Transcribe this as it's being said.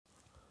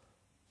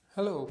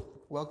Hello,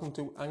 welcome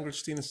to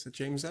Anglicische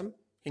James M,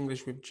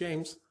 English with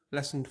James,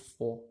 Lesson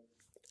 4.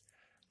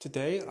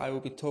 Today I will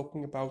be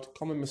talking about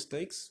common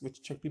mistakes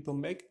which Czech people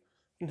make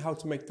and how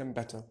to make them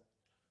better.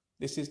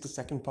 This is the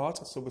second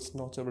part, so it's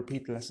not a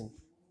repeat lesson.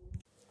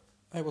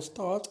 I will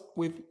start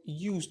with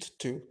used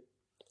to.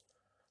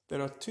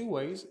 There are two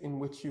ways in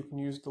which you can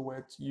use the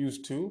words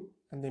used to,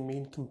 and they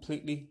mean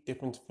completely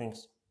different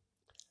things.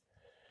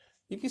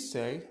 If you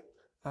say,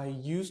 I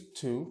used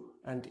to,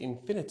 and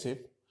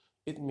infinitive,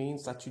 it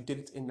means that you did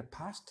it in the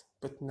past,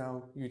 but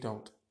now you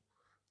don't.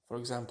 For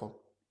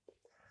example,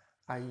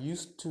 I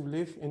used to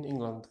live in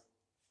England,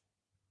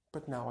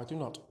 but now I do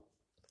not.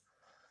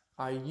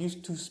 I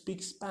used to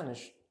speak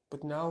Spanish,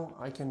 but now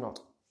I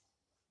cannot.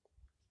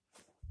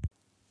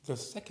 The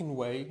second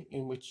way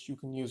in which you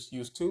can use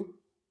used to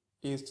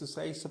is to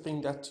say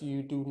something that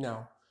you do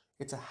now.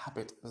 It's a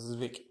habit,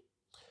 zvyk.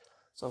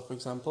 So for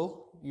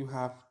example, you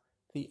have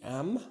the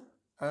am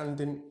and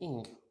an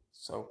ing.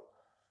 So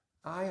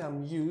I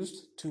am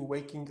used to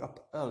waking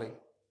up early,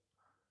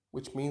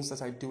 which means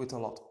that I do it a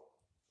lot.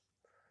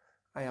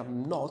 I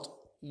am not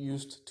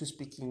used to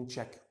speaking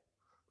Czech,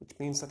 which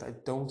means that I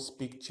don't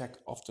speak Czech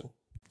often.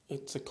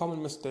 It's a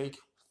common mistake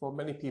for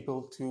many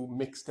people to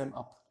mix them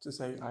up, to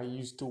say I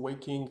used to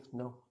waking.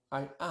 No,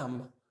 I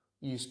am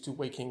used to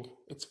waking.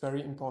 It's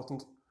very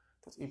important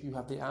that if you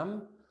have the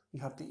am, you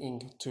have the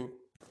ing too.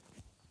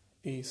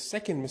 The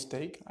second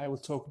mistake I will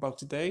talk about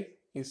today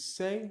is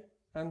say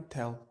and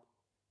tell.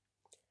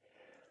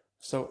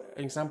 So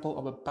an example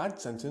of a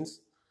bad sentence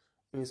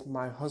is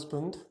my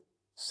husband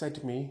said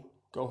to me,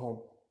 go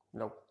home.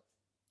 No.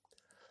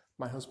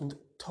 My husband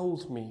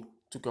told me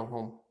to go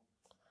home.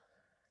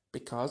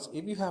 Because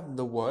if you have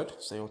the word,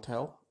 say or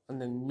tell,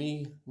 and then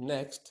me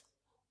next,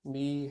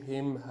 me,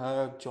 him,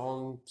 her,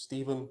 John,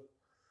 Stephen,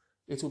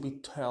 it will be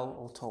tell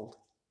or told.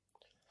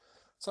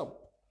 So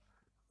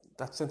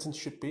that sentence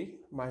should be,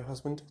 my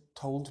husband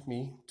told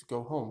me to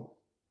go home.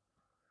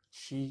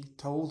 She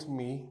told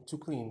me to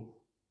clean.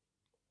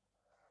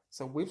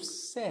 So with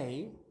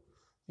say,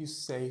 you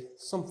say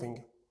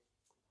something.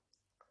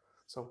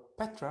 So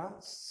Petra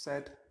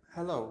said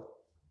hello.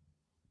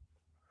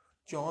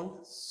 John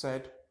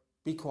said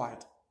be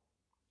quiet.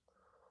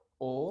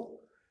 Or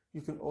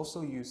you can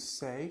also use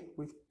say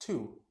with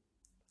to.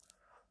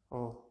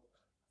 Or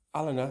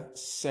Alena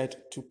said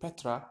to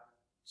Petra,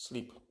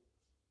 sleep.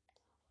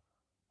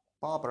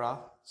 Barbara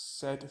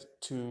said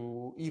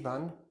to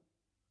Ivan,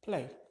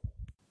 play.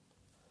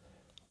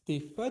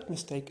 The third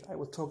mistake I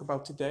will talk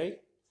about today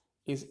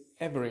is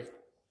every.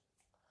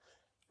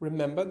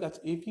 Remember that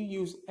if you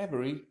use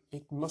every,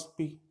 it must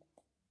be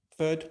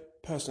third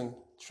person,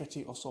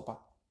 třetí osoba.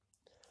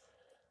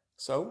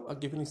 So I'll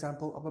give an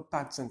example of a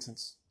bad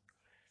sentence.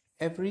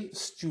 Every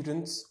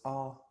students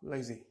are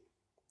lazy.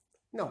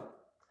 No,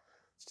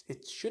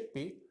 it should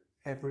be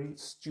every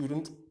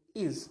student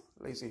is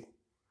lazy.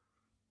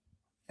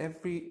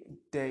 Every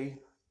day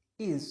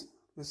is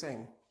the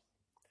same.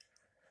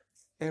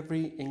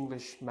 Every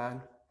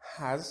Englishman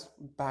has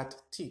bad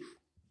teeth.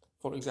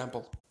 For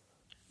example,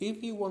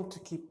 if you want to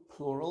keep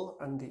plural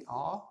and the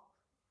are,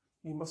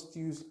 you must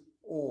use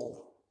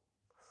all.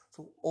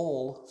 So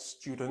all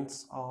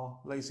students are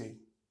lazy.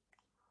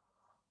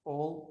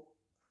 All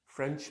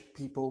French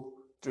people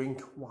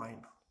drink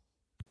wine.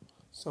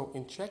 So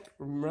in Czech,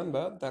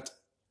 remember that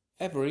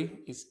every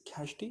is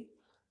každý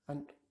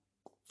and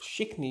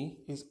všichni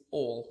is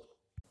all.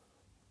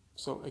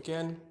 So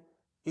again,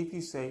 if you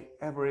say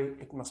every,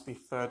 it must be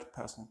third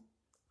person.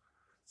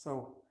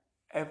 So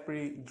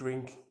every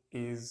drink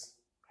is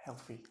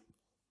healthy.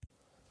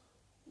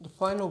 The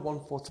final one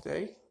for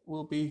today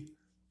will be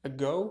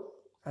ago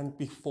and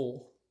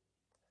before.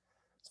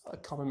 So a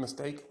common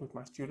mistake with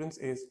my students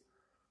is,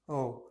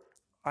 oh,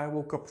 I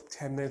woke up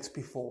 10 minutes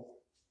before.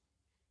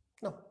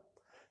 No,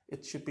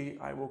 it should be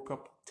I woke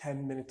up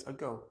 10 minutes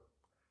ago.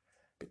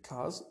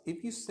 Because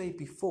if you say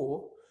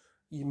before,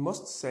 you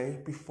must say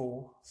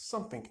before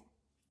something.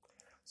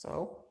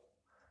 So,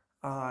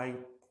 I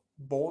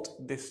bought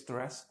this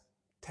dress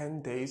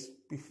 10 days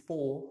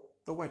before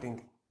the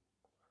wedding.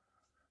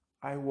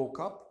 I woke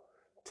up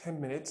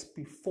 10 minutes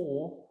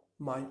before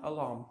my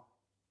alarm.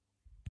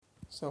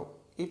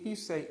 So, if you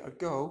say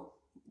ago,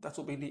 that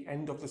will be the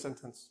end of the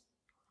sentence.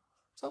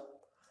 So,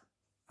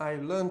 I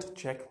learned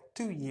Czech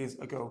 2 years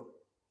ago.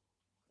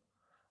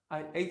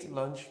 I ate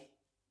lunch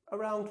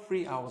around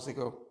 3 hours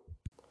ago.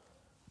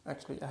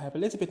 Actually, I have a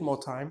little bit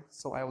more time,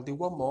 so I will do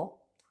one more,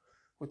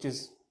 which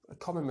is a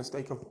common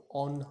mistake of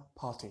on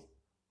party.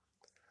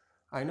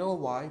 I know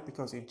why,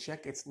 because in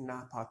Czech it's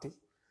na party,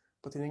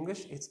 but in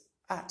English it's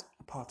at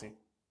a party.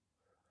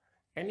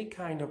 Any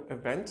kind of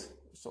event,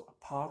 so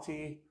a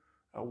party,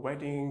 a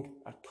wedding,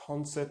 a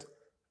concert,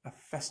 a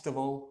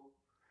festival,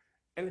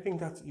 anything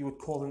that you would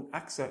call an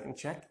akce in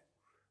Czech,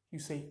 you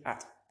say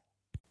at.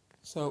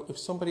 So if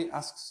somebody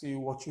asks you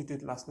what you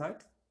did last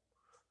night,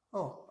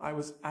 oh, I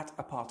was at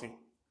a party.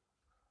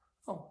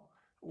 Oh,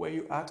 were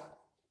you at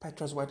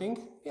Petra's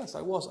wedding? Yes,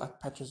 I was at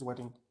Petra's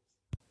wedding.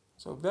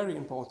 So very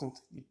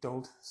important, you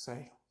don't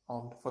say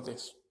on for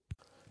this.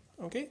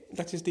 Okay,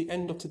 that is the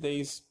end of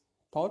today's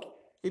pod.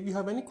 If you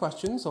have any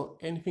questions or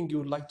anything you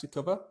would like to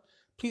cover,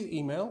 please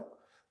email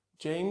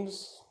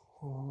James,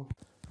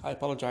 I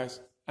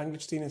apologize,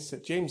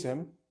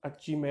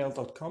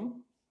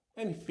 anglictinus@jamesm@gmail.com.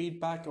 Any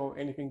feedback or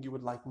anything you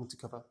would like me to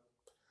cover.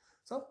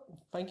 So,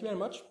 thank you very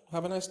much.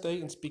 Have a nice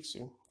day and speak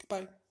soon.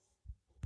 Goodbye.